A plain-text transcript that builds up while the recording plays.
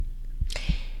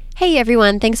Hey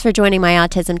everyone, thanks for joining my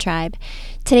Autism Tribe.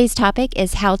 Today's topic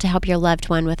is how to help your loved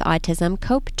one with autism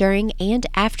cope during and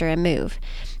after a move,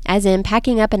 as in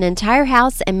packing up an entire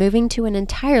house and moving to an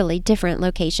entirely different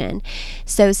location.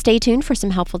 So stay tuned for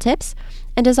some helpful tips.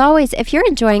 And as always, if you're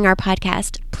enjoying our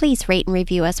podcast, please rate and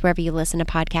review us wherever you listen to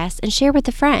podcasts and share with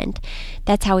a friend.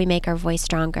 That's how we make our voice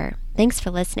stronger. Thanks for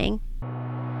listening.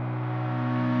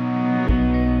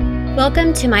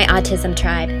 Welcome to my Autism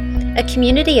Tribe, a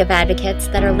community of advocates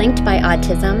that are linked by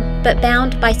autism but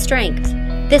bound by strength.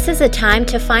 This is a time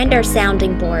to find our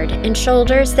sounding board and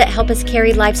shoulders that help us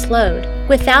carry life's load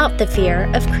without the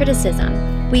fear of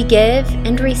criticism. We give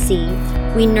and receive.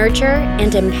 We nurture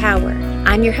and empower.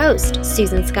 I'm your host,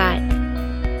 Susan Scott.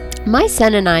 My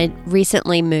son and I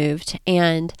recently moved,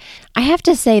 and I have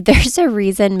to say there's a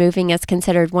reason moving is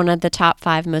considered one of the top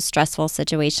 5 most stressful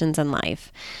situations in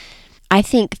life. I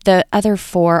think the other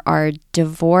 4 are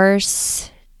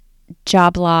divorce,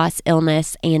 job loss,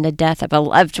 illness, and a death of a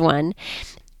loved one.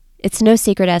 It's no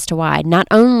secret as to why. Not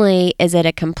only is it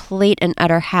a complete and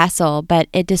utter hassle, but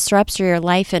it disrupts your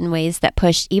life in ways that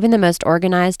push even the most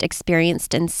organized,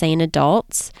 experienced, and sane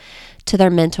adults to their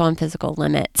mental and physical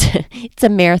limits. It's a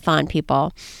marathon,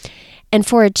 people. And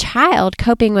for a child,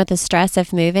 coping with the stress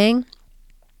of moving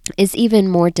is even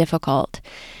more difficult.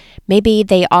 Maybe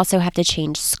they also have to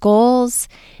change schools.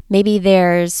 Maybe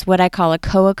there's what I call a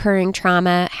co-occurring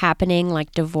trauma happening,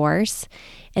 like divorce.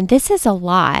 And this is a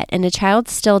lot, and a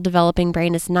child's still developing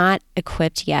brain is not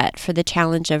equipped yet for the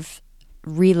challenge of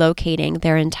relocating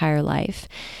their entire life.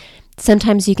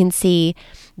 Sometimes you can see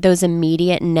those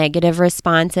immediate negative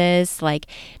responses, like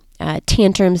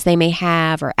tantrums they may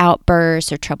have, or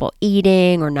outbursts, or trouble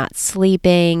eating, or not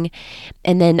sleeping.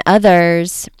 And then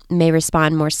others may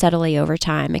respond more subtly over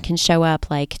time. It can show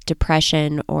up like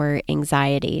depression or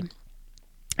anxiety.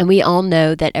 And we all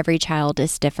know that every child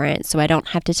is different, so I don't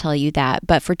have to tell you that.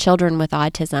 But for children with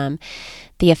autism,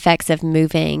 the effects of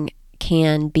moving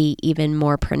can be even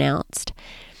more pronounced.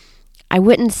 I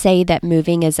wouldn't say that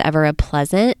moving is ever a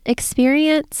pleasant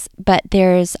experience, but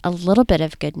there's a little bit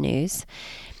of good news.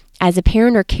 As a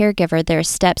parent or caregiver, there are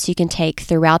steps you can take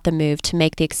throughout the move to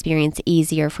make the experience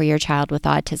easier for your child with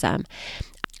autism.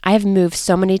 I have moved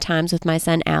so many times with my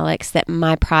son Alex that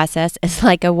my process is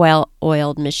like a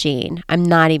well-oiled machine. I'm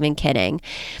not even kidding.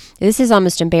 This is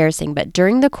almost embarrassing, but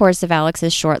during the course of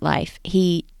Alex's short life,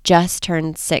 he just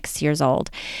turned 6 years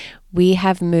old. We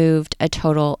have moved a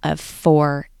total of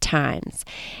 4 times,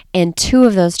 and 2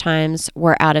 of those times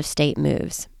were out-of-state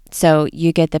moves. So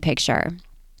you get the picture.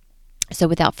 So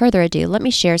without further ado, let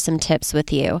me share some tips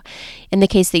with you in the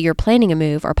case that you're planning a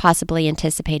move or possibly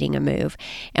anticipating a move.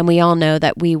 And we all know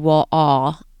that we will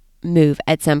all move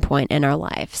at some point in our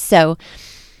life. So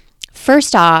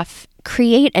first off,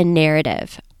 create a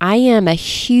narrative. I am a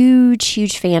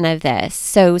huge fan of this.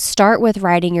 So start with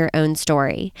writing your own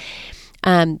story.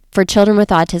 For children with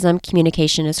autism,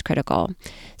 communication is critical.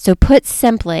 So put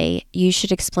simply, you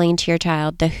should explain to your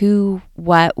child the who,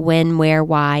 what, when, where,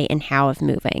 why, and how of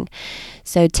moving.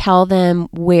 So tell them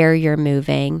where you're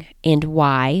moving and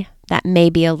why. That may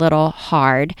be a little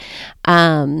hard.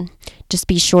 Just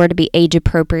be sure to be age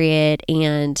appropriate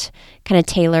and kind of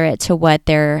tailor it to what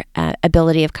their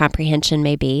ability of comprehension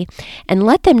may be. And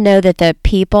let them know that the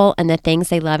people and the things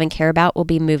they love and care about will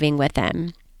be moving with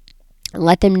them.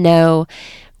 Let them know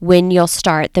when you'll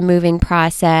start the moving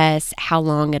process, how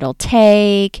long it'll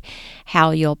take,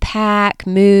 how you'll pack,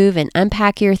 move, and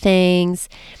unpack your things.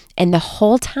 And the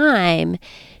whole time,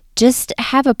 just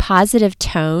have a positive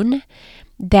tone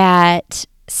that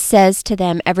says to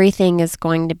them everything is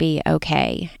going to be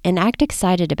okay. And act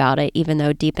excited about it, even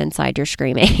though deep inside you're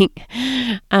screaming.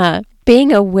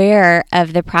 Being aware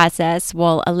of the process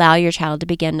will allow your child to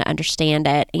begin to understand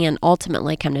it and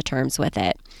ultimately come to terms with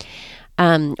it.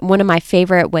 One of my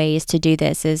favorite ways to do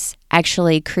this is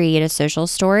actually create a social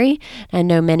story. I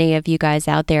know many of you guys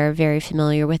out there are very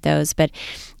familiar with those, but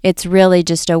it's really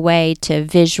just a way to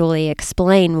visually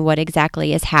explain what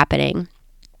exactly is happening.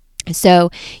 So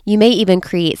you may even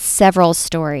create several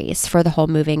stories for the whole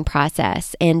moving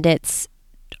process, and it's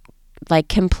like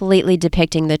completely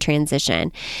depicting the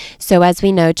transition. So as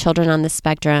we know, children on the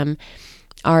spectrum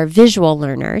are visual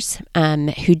learners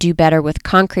who do better with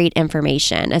concrete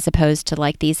information as opposed to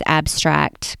like these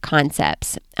abstract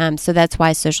concepts. So that's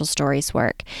why social stories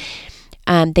work.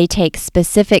 They take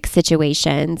specific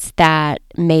situations that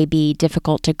may be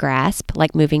difficult to grasp,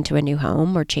 like moving to a new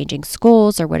home or changing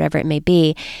schools or whatever it may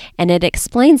be, and it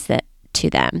explains it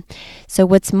to them. So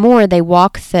what's more, they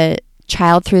walk the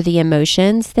child through the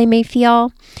emotions they may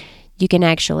feel. You can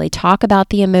actually talk about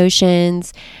the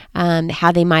emotions,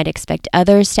 how they might expect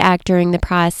others to act during the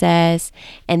process,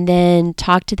 and then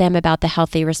talk to them about the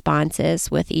healthy responses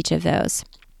with each of those.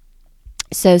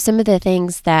 So some of the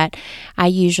things that I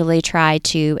usually try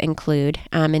to include,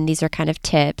 and these are kind of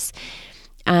tips,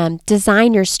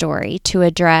 design your story to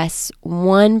address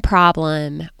one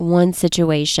problem, one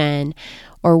situation,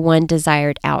 or one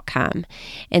desired outcome.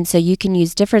 And so you can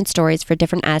use different stories for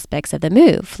different aspects of the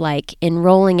move, like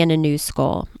enrolling in a new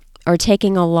school or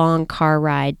taking a long car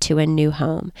ride to a new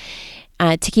home.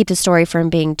 To keep the story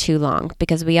from being too long,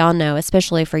 because we all know,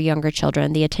 especially for younger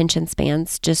children, the attention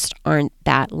spans just aren't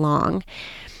that long.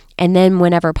 And then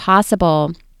whenever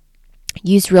possible,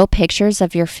 use real pictures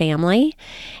of your family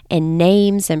and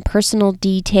names and personal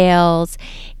details.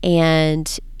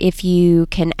 And if you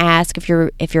can ask, if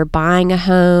you're buying a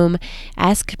home,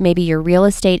 ask maybe your real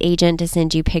estate agent to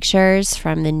send you pictures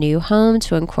from the new home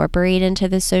to incorporate into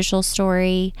the social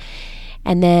story.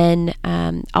 And then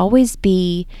always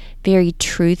be very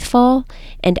truthful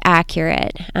and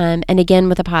accurate, and again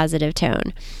with a positive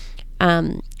tone.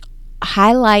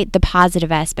 Highlight the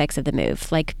positive aspects of the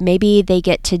move, like maybe they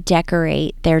get to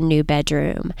decorate their new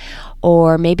bedroom,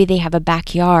 or maybe they have a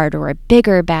backyard or a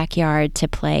bigger backyard to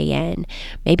play in.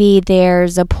 Maybe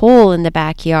there's a pool in the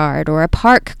backyard or a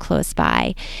park close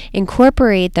by.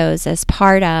 Incorporate those as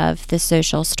part of the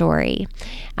social story.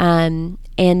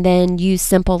 And then use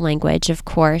simple language, of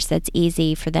course, that's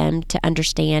easy for them to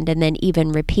understand, and then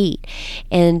even repeat.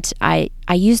 And I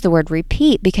use the word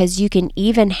repeat because you can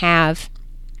even have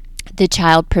the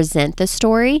child present the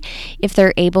story if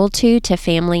they're able to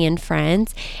family and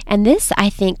friends. And this,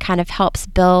 I think, kind of helps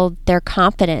build their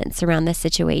confidence around the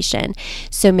situation.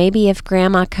 So maybe if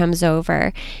grandma comes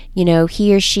over,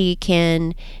 he or she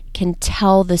can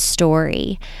tell the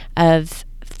story of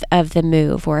the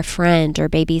move, or a friend or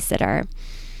babysitter.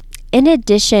 In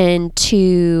addition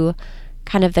to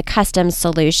kind of the custom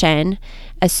solution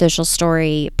a social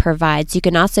story provides, you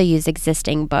can also use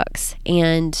existing books,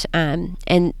 and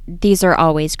these are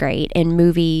always great, and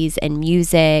movies and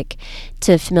music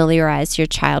to familiarize your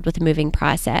child with the moving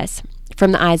process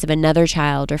from the eyes of another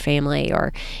child or family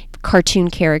or cartoon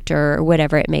character or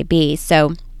whatever it may be.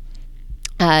 So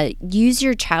use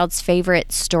your child's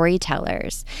favorite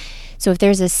storytellers. So if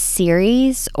there's a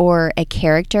series or a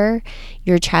character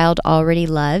your child already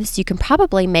loves, you can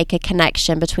probably make a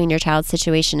connection between your child's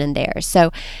situation and theirs.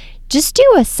 So just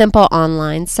do a simple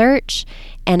online search,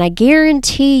 and I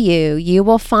guarantee you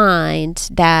will find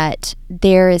that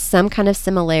there is some kind of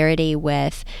similarity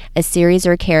with a series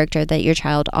or a character that your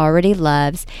child already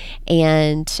loves,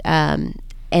 and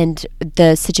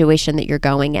the situation that you're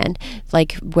going in,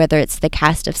 like whether it's the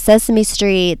cast of Sesame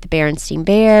Street, the Berenstain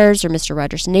Bears, or Mr.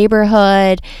 Rogers'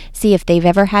 Neighborhood. See if they've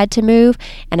ever had to move,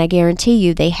 and I guarantee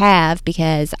you they have,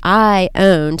 because I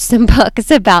owned some books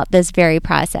about this very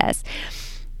process.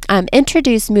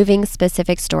 Introduce moving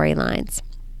specific storylines.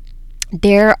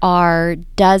 There are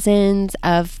dozens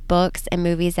of books and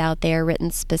movies out there written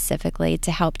specifically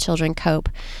to help children cope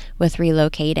with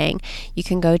relocating. You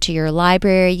can go to your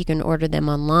library, you can order them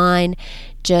online.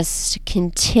 Just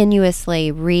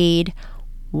continuously read,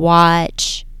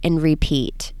 watch, and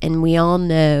repeat. And we all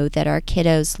know that our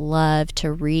kiddos love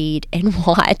to read and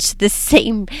watch the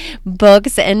same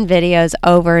books and videos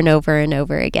over and over and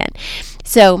over again.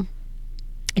 So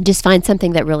just find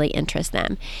something that really interests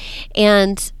them.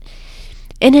 And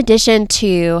in addition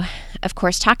to, of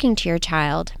course, talking to your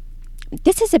child,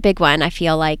 this is a big one, I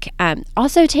feel like.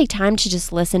 Also take time to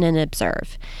just listen and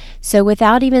observe. So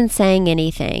without even saying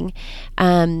anything,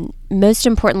 most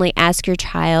importantly, ask your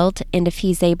child, and if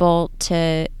he's able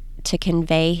to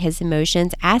convey his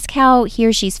emotions, ask how he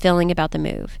or she's feeling about the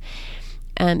move.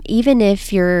 Even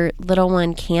if your little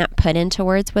one can't put into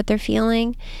words what they're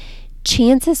feeling,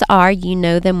 chances are you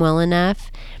know them well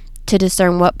enough to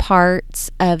discern what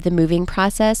parts of the moving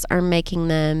process are making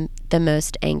them the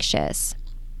most anxious.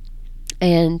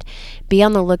 And be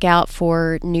on the lookout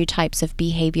for new types of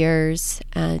behaviors,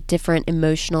 different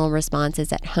emotional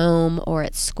responses at home or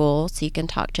at school, so you can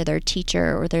talk to their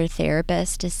teacher or their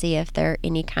therapist to see if there are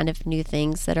any kind of new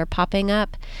things that are popping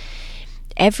up.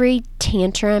 Every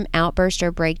tantrum, outburst,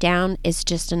 or breakdown is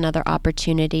just another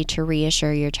opportunity to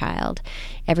reassure your child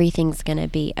everything's going to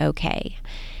be okay.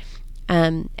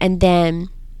 And then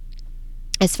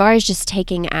as far as just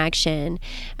taking action,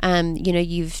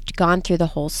 you've gone through the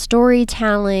whole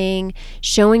storytelling,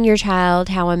 showing your child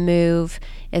how a move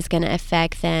is going to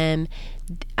affect them.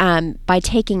 by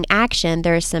taking action,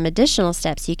 there are some additional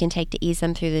steps you can take to ease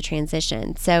them through the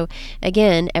transition. So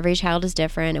again, every child is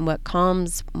different, and what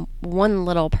calms one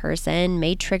little person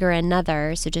may trigger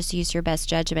another. So just use your best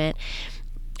judgment.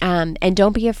 And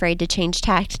don't be afraid to change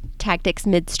tactics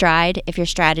mid-stride if your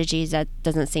strategy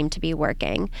doesn't seem to be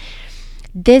working.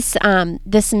 This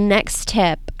next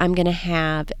tip I'm going to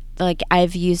have, like,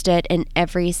 I've used it in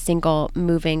every single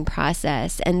moving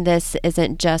process, and this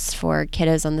isn't just for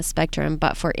kiddos on the spectrum,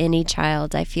 but for any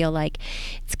child. I feel like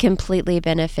it's completely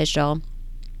beneficial.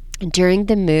 During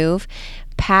the move,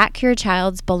 pack your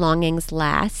child's belongings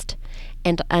last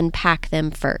and unpack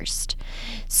them first.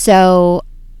 So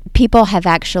people have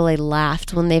actually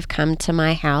laughed when they've come to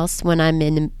my house when I'm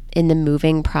in the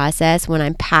moving process, when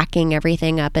I'm packing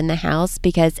everything up in the house,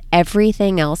 because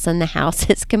everything else in the house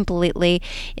is completely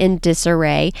in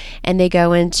disarray, and they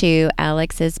go into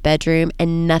Alex's bedroom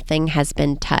and nothing has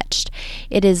been touched.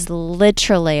 It is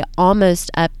literally almost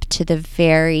up to the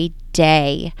very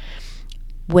day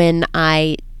when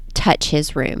I touch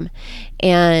his room,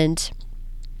 and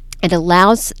it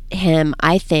allows him,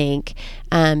 I think,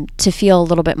 to feel a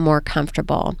little bit more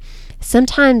comfortable.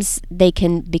 Sometimes they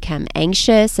can become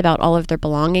anxious about all of their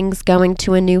belongings going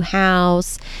to a new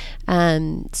house.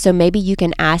 So maybe you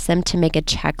can ask them to make a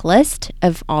checklist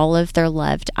of all of their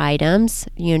loved items.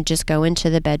 Just go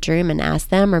into the bedroom and ask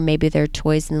them, or maybe their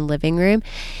toys in the living room.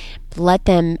 Let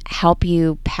them help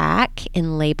you pack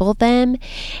and label them.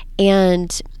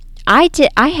 And I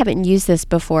haven't used this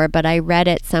before, but I read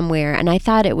it somewhere and I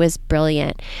thought it was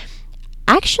brilliant.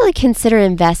 Actually consider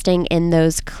investing in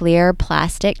those clear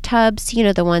plastic tubs,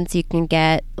 the ones you can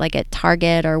get like at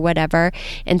Target or whatever,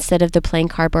 instead of the plain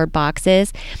cardboard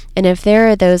boxes. And if there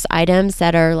are those items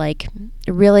that are like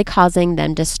really causing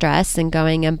them distress and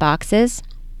going in boxes,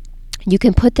 you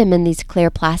can put them in these clear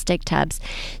plastic tubs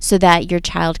so that your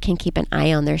child can keep an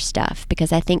eye on their stuff.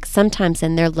 Because I think sometimes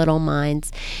in their little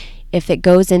minds, if it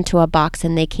goes into a box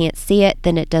and they can't see it,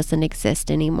 then it doesn't exist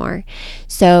anymore.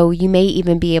 So you may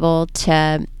even be able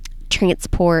to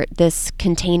transport this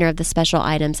container of the special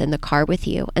items in the car with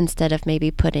you instead of maybe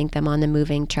putting them on the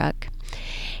moving truck.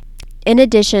 In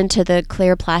addition to the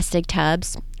clear plastic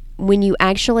tubs, when you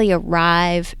actually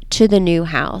arrive to the new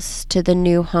house, to the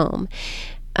new home,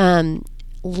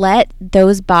 let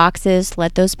those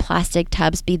plastic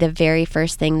tubs be the very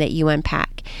first thing that you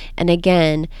unpack. And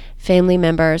again, family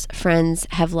members, friends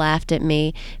have laughed at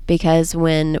me because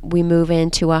when we move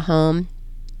into a home,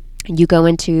 you go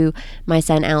into my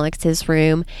son Alex's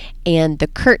room and the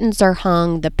curtains are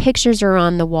hung, the pictures are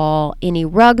on the wall, any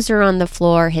rugs are on the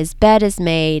floor, his bed is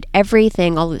made,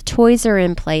 everything, all the toys are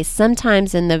in place,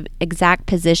 sometimes in the exact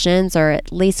positions or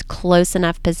at least close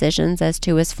enough positions as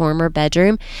to his former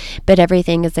bedroom, but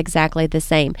everything is exactly the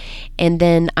same. And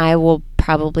then I will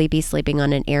probably be sleeping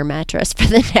on an air mattress for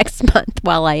the next month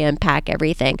while I unpack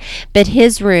everything. But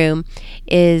his room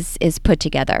is put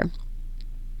together.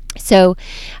 So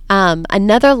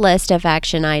another list of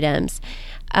action items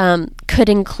could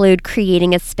include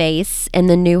creating a space in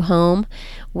the new home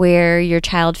where your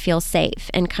child feels safe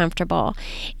and comfortable.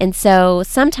 And so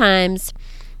sometimes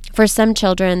for some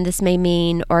children, this may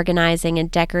mean organizing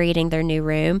and decorating their new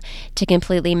room to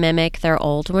completely mimic their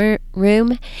old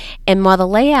room. And while the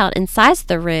layout and size of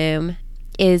the room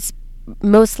is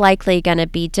most likely going to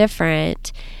be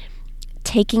different,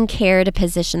 taking care to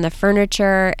position the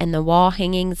furniture and the wall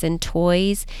hangings and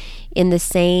toys in the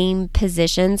same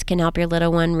positions can help your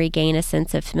little one regain a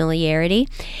sense of familiarity.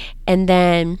 And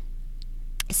then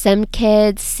some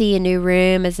kids see a new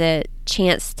room as a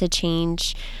chance to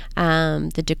change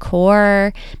the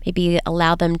decor, maybe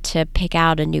allow them to pick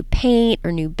out a new paint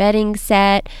or new bedding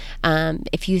set.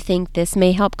 If you think this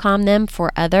may help calm them,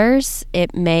 for others,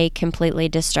 it may completely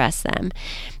distress them.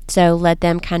 So let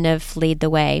them kind of lead the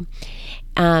way.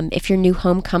 If your new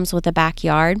home comes with a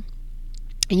backyard,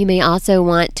 you may also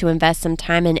want to invest some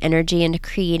time and energy into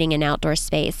creating an outdoor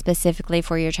space specifically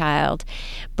for your child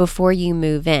before you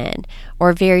move in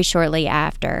or very shortly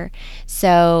after.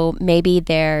 So maybe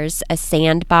there's a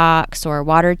sandbox or a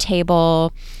water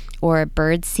table or a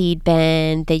bird seed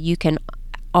bin that you can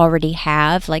already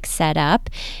have like set up,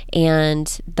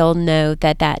 and they'll know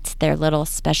that that's their little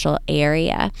special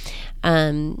area.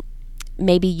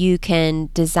 Maybe you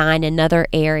can design another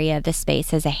area of the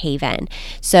space as a haven.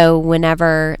 So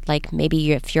whenever, like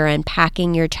maybe if you're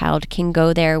unpacking, your child can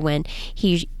go there when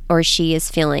he or she is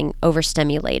feeling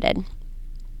overstimulated.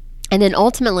 And then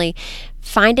ultimately,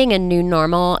 finding a new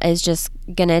normal is just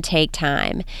going to take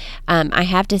time. I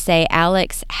have to say,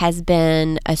 Alex has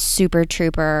been a super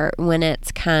trooper when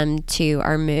it's come to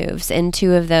our moves, and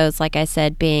 2 of those, like I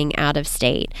said, being out of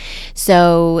state.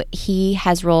 So he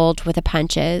has rolled with the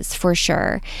punches for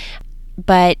sure.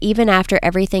 But even after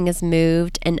everything is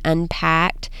moved and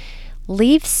unpacked,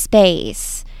 leave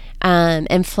space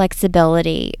and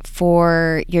flexibility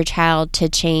for your child to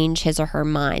change his or her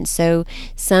mind. So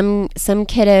some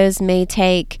kiddos may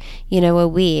take, a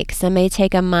week, some may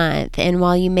take a month. And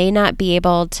while you may not be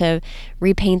able to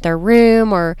repaint their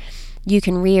room, or you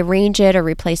can rearrange it or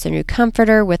replace a new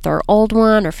comforter with their old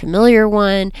one or familiar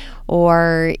one,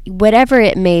 or whatever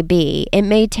it may be, it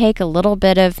may take a little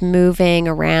bit of moving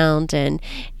around and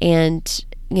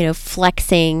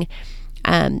flexing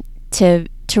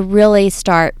to really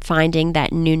start finding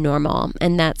that new normal,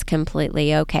 and that's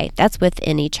completely okay. That's with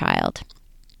any child.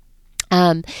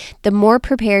 The more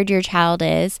prepared your child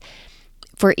is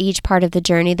for each part of the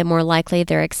journey, the more likely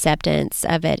their acceptance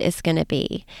of it is going to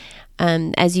be.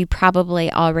 As you probably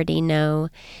already know,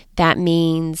 that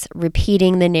means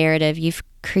repeating the narrative you've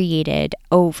created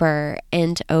over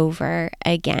and over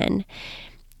again.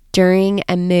 During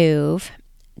a move,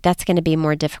 that's going to be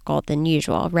more difficult than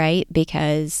usual, right?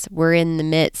 Because we're in the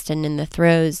midst and in the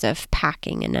throes of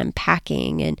packing and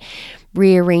unpacking and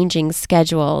rearranging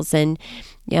schedules and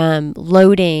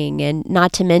loading, and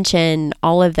not to mention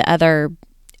all of the other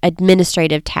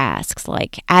administrative tasks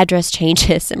like address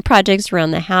changes and projects around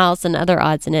the house and other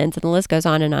odds and ends, and the list goes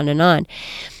on and on and on.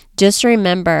 Just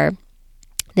remember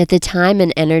that the time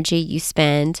and energy you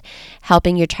spend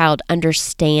helping your child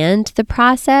understand the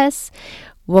process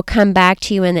will come back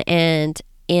to you in the end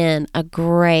in a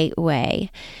great way.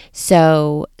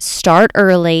 So start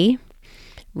early,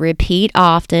 repeat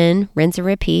often, rinse and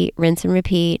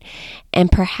repeat,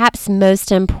 and perhaps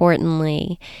most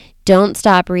importantly, don't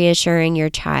stop reassuring your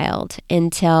child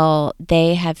until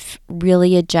they have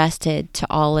really adjusted to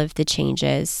all of the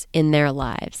changes in their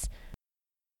lives.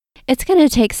 It's going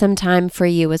to take some time for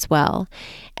you as well,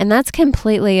 and that's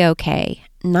completely okay.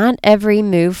 Not every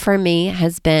move for me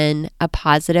has been a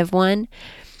positive one,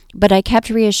 but I kept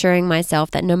reassuring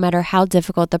myself that no matter how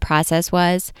difficult the process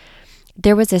was,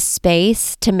 there was a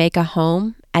space to make a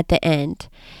home at the end.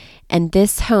 And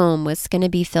this home was going to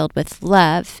be filled with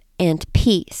love and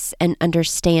peace and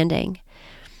understanding.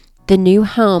 The new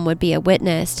home would be a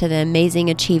witness to the amazing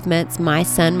achievements my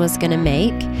son was going to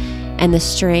make and the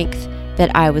strength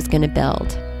that I was going to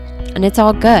build. And it's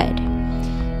all good.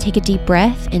 Take a deep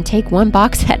breath and take one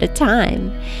box at a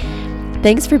time.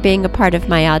 Thanks for being a part of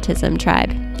my autism tribe,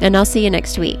 and I'll see you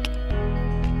next week.